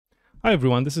Hi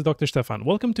everyone, this is Dr. Stefan.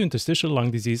 Welcome to Interstitial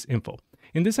Lung Disease Info.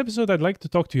 In this episode, I'd like to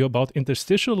talk to you about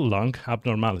interstitial lung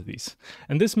abnormalities.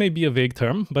 And this may be a vague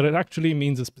term, but it actually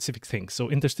means a specific thing.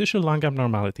 So interstitial lung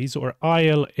abnormalities, or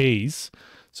ILAs,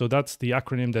 so that's the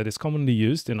acronym that is commonly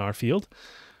used in our field,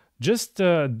 just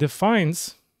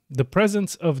defines the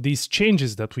presence of these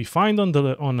changes that we find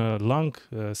on a lung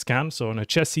scan. So on a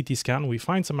chest CT scan, we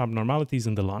find some abnormalities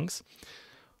in the lungs.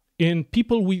 In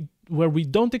people where we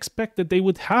don't expect that they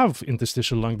would have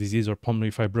interstitial lung disease or pulmonary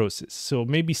fibrosis. So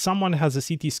maybe someone has a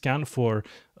CT scan for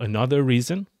another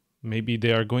reason. Maybe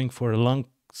they are going for a lung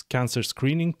cancer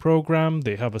screening program.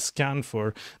 They have a scan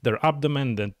for their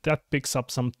abdomen, and that picks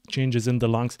up some changes in the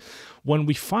lungs. When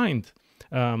we find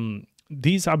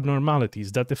these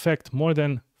abnormalities that affect more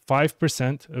than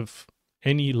 5% of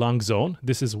any lung zone,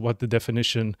 this is what the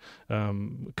definition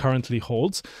currently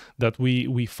holds, that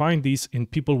we find these in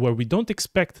people where we don't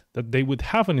expect that they would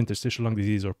have an interstitial lung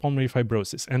disease or pulmonary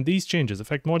fibrosis. And these changes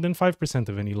affect more than 5%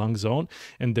 of any lung zone,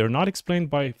 and they're not explained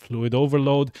by fluid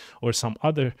overload or some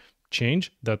other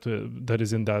change that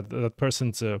is in that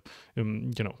person's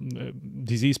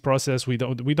disease process. We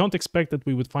don't expect that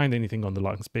we would find anything on the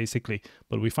lungs, basically,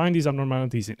 but we find these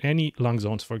abnormalities in any lung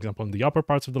zones. For example, in the upper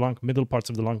parts of the lung, middle parts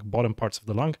of the lung, bottom parts of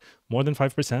the lung, more than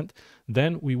 5%,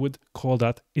 then we would call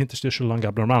that interstitial lung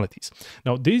abnormalities.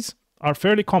 Now, these are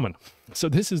fairly common, so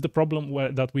this is the problem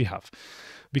that we have,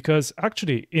 because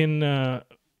actually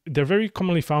they're very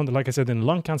commonly found, like I said, in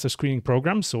lung cancer screening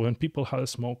programs. So when people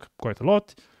smoke quite a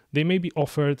lot, they may be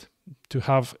offered to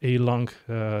have a lung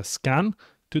scan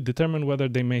to determine whether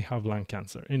they may have lung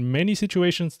cancer. In many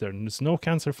situations, there is no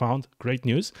cancer found, great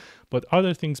news, but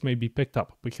other things may be picked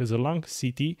up because a lung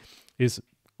CT is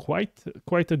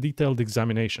quite a detailed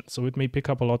examination. So it may pick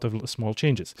up a lot of small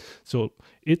changes. So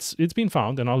it's been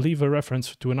found, and I'll leave a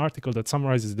reference to an article that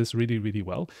summarizes this really, really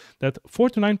well, that 4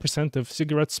 to 9% of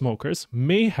cigarette smokers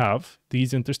may have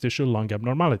these interstitial lung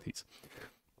abnormalities.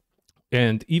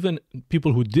 And even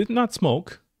people who did not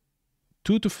smoke,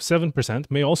 2 to 7%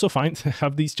 may also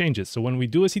have these changes. So when we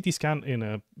do a CT scan in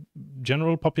a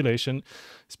general population,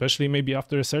 especially maybe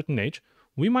after a certain age,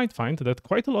 we might find that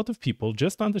quite a lot of people,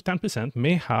 just under 10%,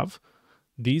 may have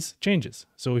these changes.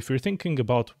 So if you're thinking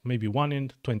about maybe 1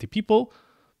 in 20 people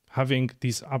having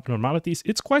these abnormalities,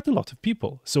 it's quite a lot of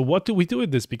people. So what do we do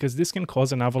with this? Because this can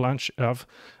cause an avalanche of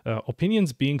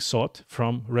opinions being sought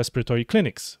from respiratory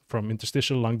clinics, from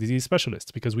interstitial lung disease specialists,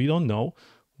 because we don't know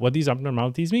what these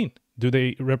abnormalities mean. Do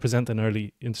they represent an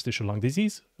early interstitial lung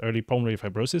disease, early pulmonary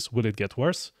fibrosis? Will it get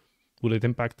worse? Will it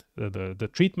impact the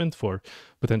treatment for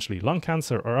potentially lung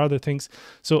cancer or other things?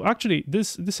 So actually,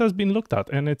 this has been looked at,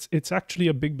 and it's actually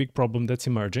a big problem that's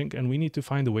emerging, and we need to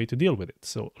find a way to deal with it.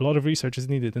 So a lot of research is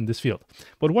needed in this field.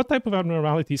 But what type of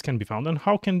abnormalities can be found, and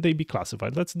how can they be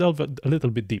classified? Let's delve a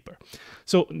little bit deeper.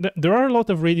 So there are a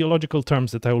lot of radiological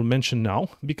terms that I will mention now,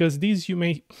 because these you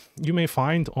may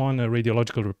find on a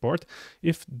radiological report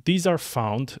if these are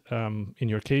found in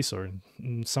your case or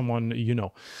in someone you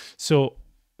know. So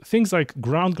things like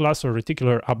ground glass or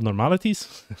reticular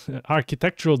abnormalities,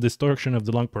 architectural distortion of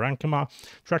the lung parenchyma,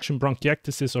 traction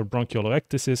bronchiectasis or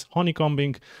bronchioloectasis,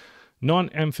 honeycombing,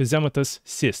 non-emphysematous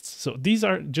cysts. So these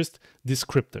are just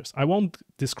descriptors. I won't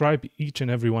describe each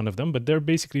and every one of them, but they're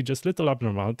basically just little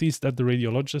abnormalities that the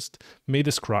radiologist may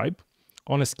describe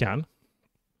on a scan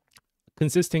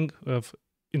consisting of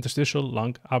interstitial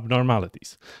lung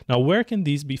abnormalities. Now, where can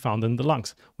these be found in the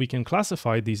lungs? We can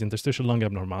classify these interstitial lung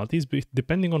abnormalities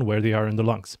depending on where they are in the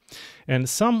lungs. And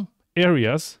some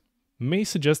areas may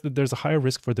suggest that there's a higher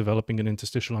risk for developing an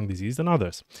interstitial lung disease than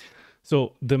others.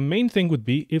 So the main thing would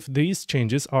be if these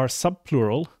changes are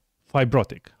subpleural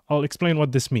fibrotic. I'll explain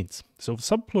what this means. So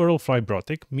subpleural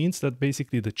fibrotic means that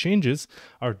basically the changes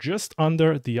are just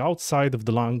under the outside of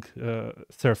the lung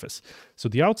surface. So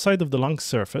the outside of the lung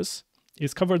surface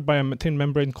is covered by a thin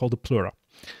membrane called the pleura.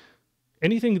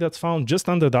 Anything that's found just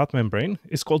under that membrane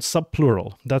is called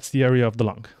subpleural. That's the area of the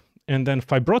lung. And then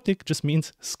fibrotic just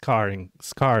means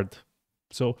scarred.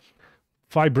 So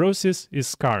fibrosis is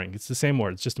scarring. It's the same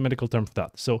word. It's just a medical term for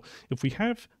that. So if we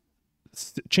have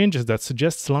changes that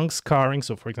suggests lung scarring,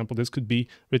 so for example, this could be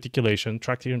reticulation,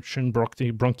 traction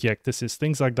bronchiectasis,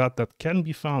 things like that, that can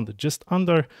be found just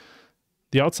under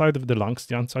the outside of the lungs,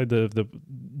 the outside of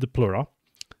the pleura,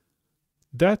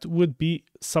 that would be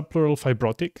subpleural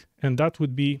fibrotic, and that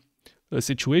would be a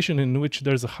situation in which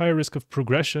there's a higher risk of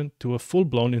progression to a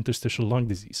full-blown interstitial lung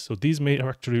disease. So these may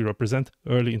actually represent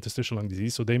early interstitial lung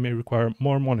disease, so they may require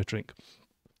more monitoring.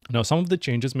 Now, some of the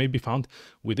changes may be found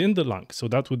within the lung, so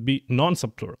that would be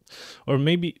non-subpleural, or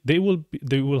maybe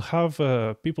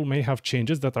people may have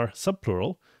changes that are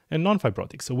subpleural and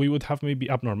non-fibrotic. So we would have maybe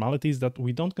abnormalities that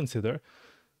we don't consider.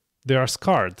 They are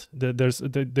scarred.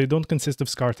 They don't consist of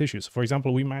scar tissues. For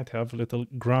example, we might have little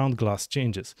ground glass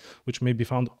changes, which may be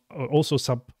found also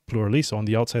subpleurally, so on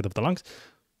the outside of the lungs,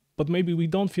 but maybe we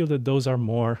don't feel that those are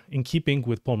more in keeping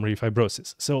with pulmonary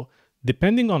fibrosis. So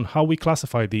depending on how we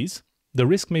classify these, the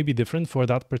risk may be different for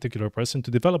that particular person to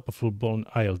develop a full-blown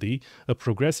ILD, a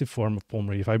progressive form of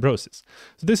pulmonary fibrosis.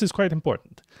 So this is quite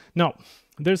important. Now,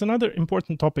 there's another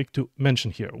important topic to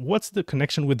mention here. What's the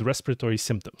connection with respiratory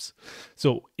symptoms?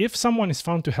 So if someone is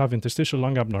found to have interstitial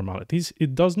lung abnormalities,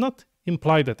 it does not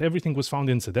imply that everything was found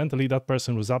incidentally, that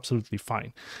person was absolutely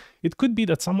fine. It could be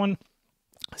that someone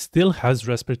still has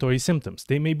respiratory symptoms.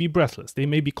 They may be breathless, they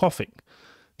may be coughing.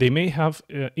 They may have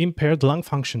impaired lung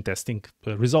function testing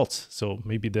results. So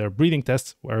maybe their breathing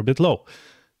tests were a bit low.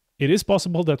 It is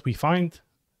possible that we find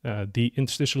the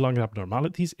interstitial lung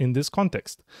abnormalities in this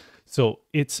context. So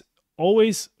it's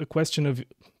always a question of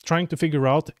trying to figure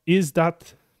out, is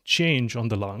that change on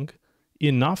the lung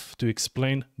enough to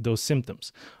explain those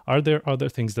symptoms? Are there other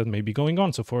things that may be going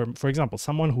on? So for example,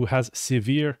 someone who has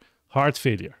severe heart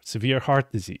failure, severe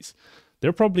heart disease,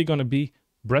 they're probably going to be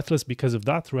breathless because of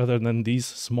that, rather than these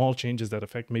small changes that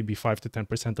affect maybe 5 to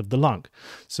 10% of the lung.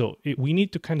 So we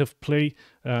need to kind of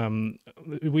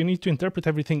we need to interpret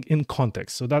everything in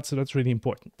context. So that's really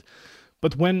important.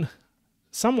 But when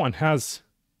someone has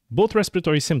both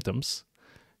respiratory symptoms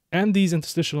and these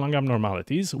interstitial lung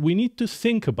abnormalities, we need to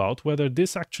think about whether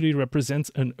this actually represents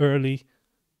an early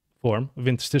form of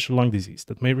interstitial lung disease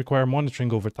that may require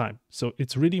monitoring over time. So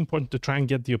it's really important to try and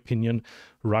get the opinion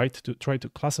right, to try to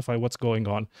classify what's going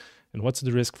on and what's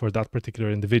the risk for that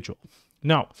particular individual.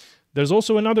 Now, there's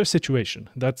also another situation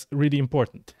that's really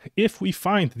important. If we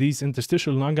find these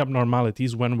interstitial lung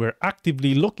abnormalities when we're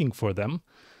actively looking for them,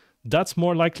 that's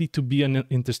more likely to be an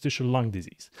interstitial lung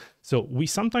disease. So we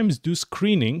sometimes do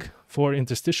screening for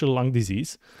interstitial lung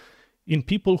disease in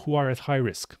people who are at high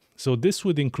risk. So this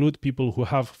would include people who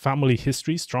have family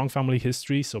history, strong family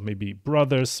history, so maybe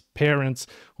brothers, parents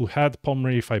who had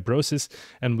pulmonary fibrosis,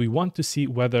 and we want to see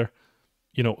whether,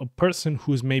 a person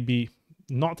who's maybe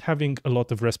not having a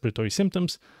lot of respiratory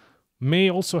symptoms may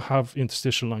also have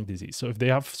interstitial lung disease. So if they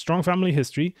have strong family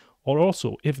history, or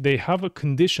also if they have a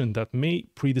condition that may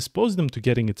predispose them to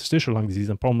getting interstitial lung disease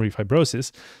and pulmonary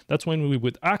fibrosis, that's when we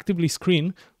would actively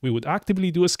screen, we would actively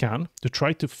do a scan to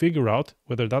try to figure out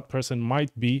whether that person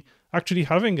might be actually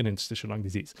having an interstitial lung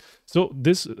disease. So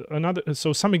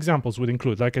some examples would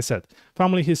include, like I said,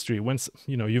 family history. When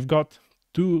you've got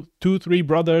three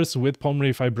brothers with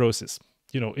pulmonary fibrosis,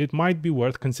 it might be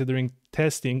worth considering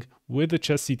testing with a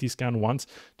chest CT scan once,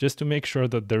 just to make sure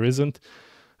that there isn't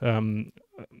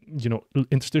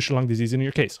interstitial lung disease in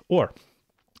your case. Or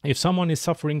if someone is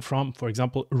suffering from, for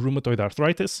example, rheumatoid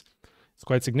arthritis, it's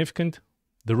quite significant.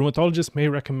 The rheumatologist may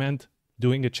recommend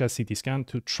doing a chest CT scan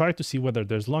to try to see whether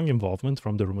there's lung involvement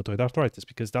from the rheumatoid arthritis,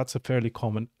 because that's a fairly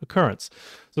common occurrence.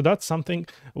 So that's something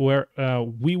where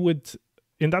we would,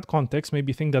 in that context,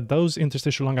 maybe think that those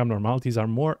interstitial lung abnormalities are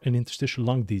more an interstitial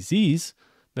lung disease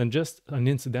than just an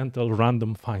incidental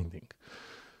random finding.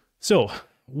 So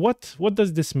what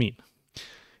does this mean?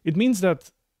 It means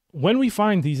that when we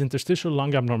find these interstitial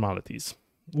lung abnormalities,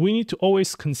 we need to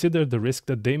always consider the risk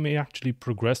that they may actually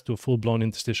progress to a full-blown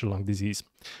interstitial lung disease,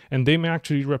 and they may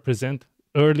actually represent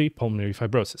early pulmonary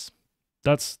fibrosis.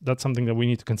 That's something that we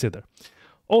need to consider.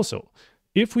 Also,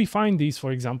 if we find these,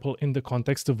 for example, in the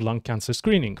context of lung cancer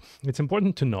screening, it's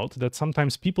important to note that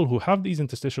sometimes people who have these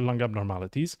interstitial lung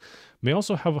abnormalities may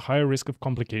also have a higher risk of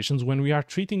complications when we are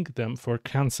treating them for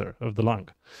cancer of the lung.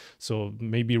 So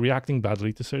maybe reacting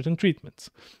badly to certain treatments.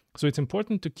 So it's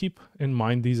important to keep in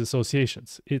mind these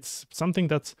associations. It's something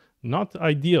that's not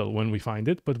ideal when we find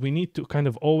it, but we need to kind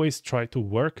of always try to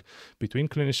work between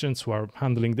clinicians who are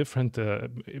handling different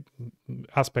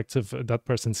aspects of that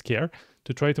person's care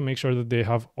to try to make sure that they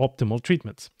have optimal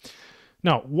treatments.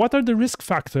 Now, what are the risk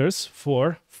factors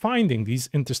for finding these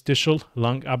interstitial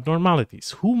lung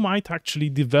abnormalities? Who might actually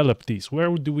develop these?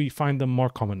 Where do we find them more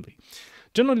commonly?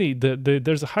 Generally,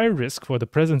 there's a higher risk for the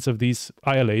presence of these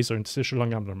ILAs or interstitial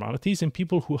lung abnormalities in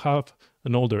people who have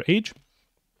an older age,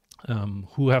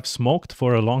 who have smoked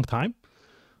for a long time,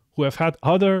 who have had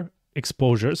other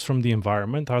exposures from the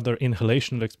environment, other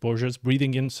inhalational exposures,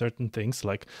 breathing in certain things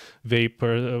like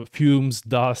vapor, fumes,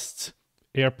 dust,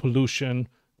 air pollution,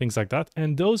 things like that,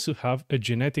 and those who have a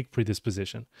genetic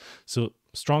predisposition. So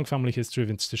strong family history of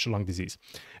interstitial lung disease.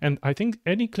 And I think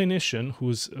any clinician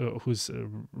who's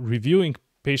reviewing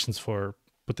patients for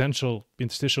potential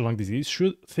interstitial lung disease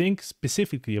should think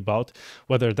specifically about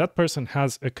whether that person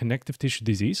has a connective tissue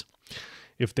disease,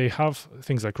 if they have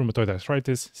things like rheumatoid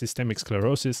arthritis, systemic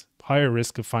sclerosis, higher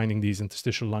risk of finding these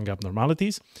interstitial lung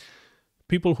abnormalities.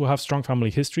 People who have strong family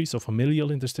history, so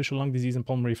familial interstitial lung disease and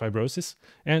pulmonary fibrosis,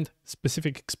 and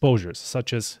specific exposures,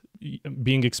 such as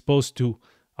being exposed to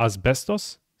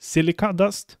asbestos, silica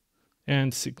dust,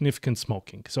 and significant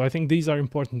smoking. So I think these are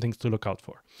important things to look out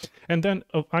for. And then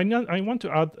I want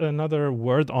to add another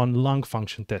word on lung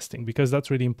function testing, because that's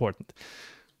really important.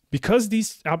 Because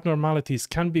these abnormalities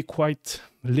can be quite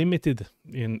limited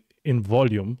in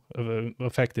volume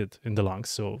affected in the lungs.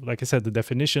 So like I said, the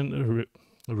definition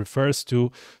refers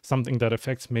to something that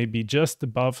affects maybe just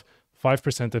above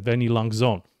 5% of any lung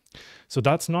zone. So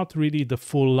that's not really the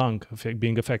full lung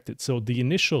being affected. So the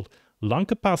initial lung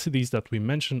capacities that we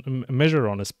measure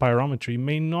on a spirometry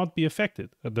may not be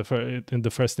affected in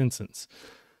the first instance.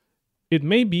 It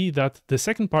may be that the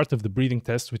second part of the breathing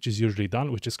test, which is usually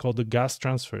done, which is called the gas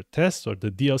transfer test, or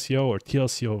the DLCO or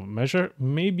TLCO measure,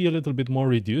 may be a little bit more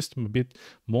reduced, a bit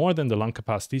more than the lung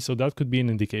capacity. So that could be an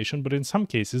indication, but in some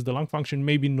cases, the lung function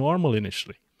may be normal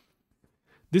initially.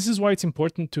 This is why it's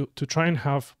important to try and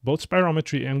have both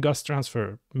spirometry and gas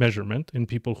transfer measurement in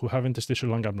people who have interstitial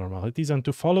lung abnormalities, and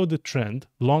to follow the trend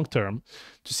long term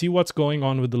to see what's going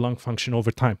on with the lung function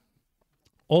over time.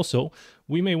 Also,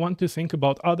 we may want to think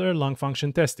about other lung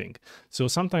function testing. So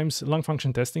sometimes lung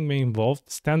function testing may involve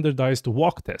standardized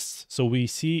walk tests. So we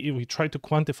try to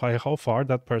quantify how far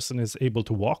that person is able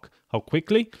to walk, how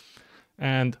quickly,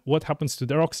 and what happens to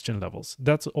their oxygen levels.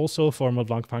 That's also a form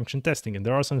of lung function testing. And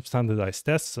there are some standardized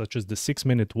tests, such as the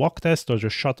 6-minute walk test or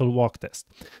the shuttle walk test.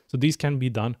 So these can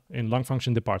be done in lung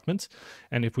function departments.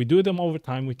 And if we do them over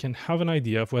time, we can have an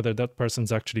idea of whether that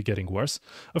person's actually getting worse.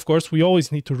 Of course, we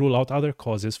always need to rule out other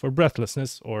causes for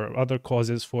breathlessness or other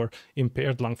causes for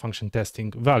impaired lung function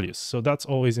testing values. So that's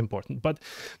always important. But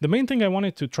the main thing I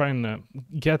wanted to try and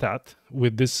get at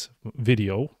with this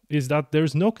video is that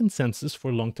there's no consensus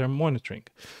for long-term monitoring.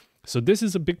 So this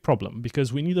is a big problem,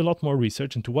 because we need a lot more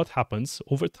research into what happens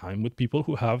over time with people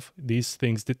who have these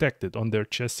things detected on their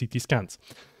chest CT scans.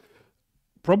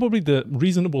 Probably the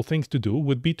reasonable thing to do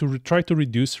would be to try to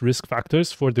reduce risk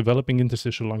factors for developing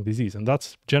interstitial lung disease. And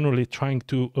that's generally trying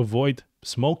to avoid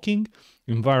smoking,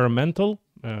 environmental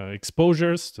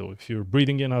exposures. So if you're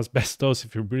breathing in asbestos,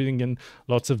 if you're breathing in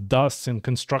lots of dust in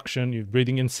construction, you're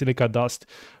breathing in silica dust,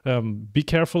 be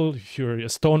careful if you're a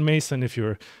stonemason, if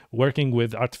you're working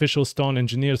with artificial stone,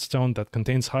 engineered stone that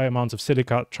contains high amounts of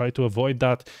silica, try to avoid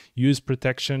that. Use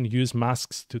protection, use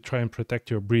masks to try and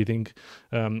protect your breathing,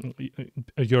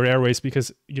 your airways,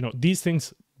 because these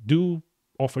things do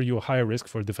offer you a higher risk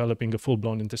for developing a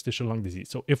full-blown interstitial lung disease.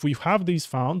 So if we have these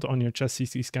found on your chest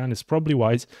CT scan, it's probably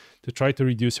wise to try to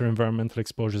reduce your environmental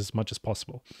exposure as much as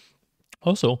possible.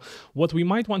 Also, what we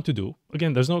might want to do,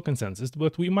 again, there's no consensus,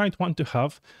 but we might want to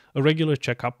have a regular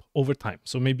checkup over time.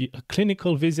 So maybe a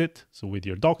clinical visit, so with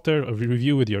your doctor, a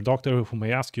review with your doctor who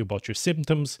may ask you about your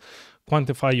symptoms,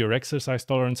 quantify your exercise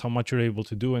tolerance, how much you're able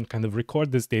to do, and kind of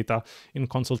record this data in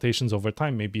consultations over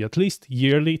time, maybe at least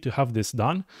yearly to have this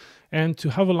done, and to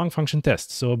have a lung function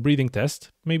test. So a breathing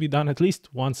test, maybe done at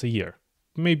least once a year,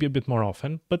 maybe a bit more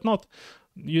often, but not.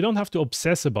 You don't have to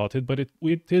obsess about it, but it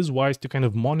is wise to kind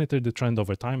of monitor the trend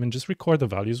over time and just record the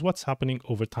values, what's happening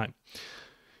over time.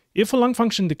 If a lung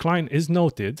function decline is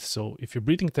noted, so if your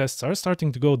breathing tests are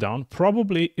starting to go down,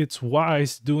 probably it's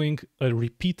wise doing a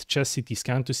repeat chest CT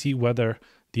scan to see whether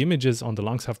the images on the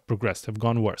lungs have progressed, have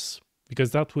gone worse,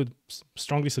 because that would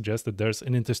strongly suggest that there's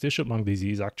an interstitial lung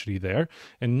disease actually there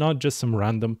and not just some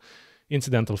random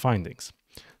incidental findings.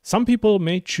 Some people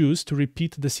may choose to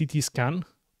repeat the CT scan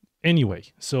anyway.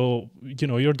 So,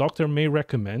 your doctor may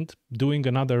recommend doing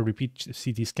another repeat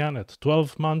CT scan at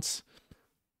 12 months,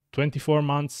 24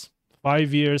 months,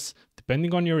 5 years,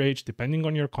 depending on your age, depending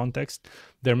on your context.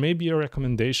 There may be a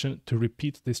recommendation to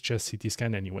repeat this chest CT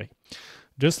scan anyway.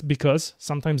 Just because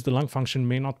sometimes the lung function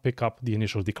may not pick up the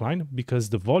initial decline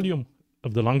because the volume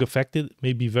of the lung affected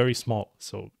may be very small.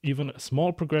 So even a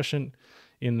small progression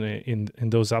in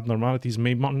those abnormalities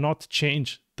may not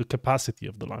change the capacity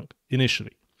of the lung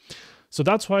initially. So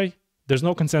that's why there's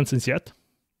no consensus yet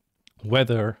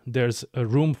whether there's a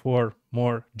room for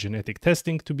more genetic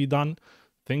testing to be done,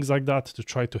 things like that to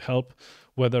try to help,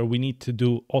 whether we need to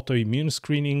do autoimmune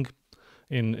screening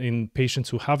in patients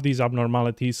who have these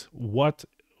abnormalities, what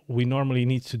we normally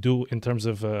need to do in terms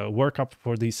of workup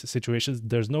for these situations.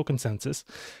 There's no consensus,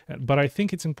 but I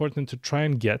think it's important to try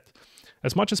and get,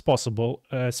 as much as possible,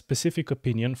 a specific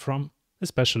opinion from a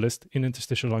specialist in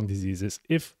interstitial lung diseases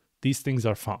if these things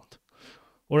are found.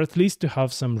 or at least to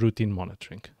have some routine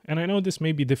monitoring. And I know this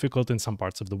may be difficult in some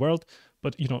parts of the world,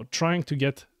 but trying to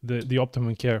get the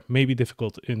optimum care may be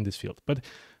difficult in this field. But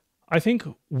I think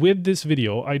with this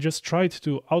video, I just tried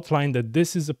to outline that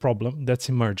this is a problem that's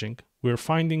emerging. We're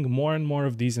finding more and more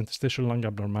of these interstitial lung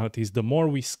abnormalities the more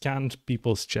we scanned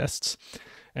people's chests.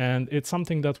 And it's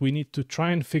something that we need to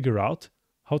try and figure out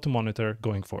how to monitor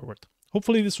going forward.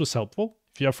 Hopefully this was helpful.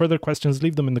 If you have further questions,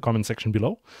 leave them in the comment section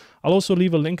below. I'll also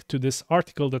leave a link to this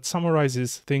article that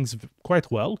summarizes things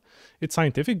quite well. It's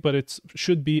scientific, but it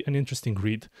should be an interesting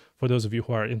read for those of you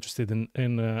who are interested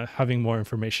in having more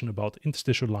information about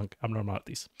interstitial lung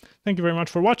abnormalities. Thank you very much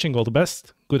for watching. All the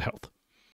best. Good health.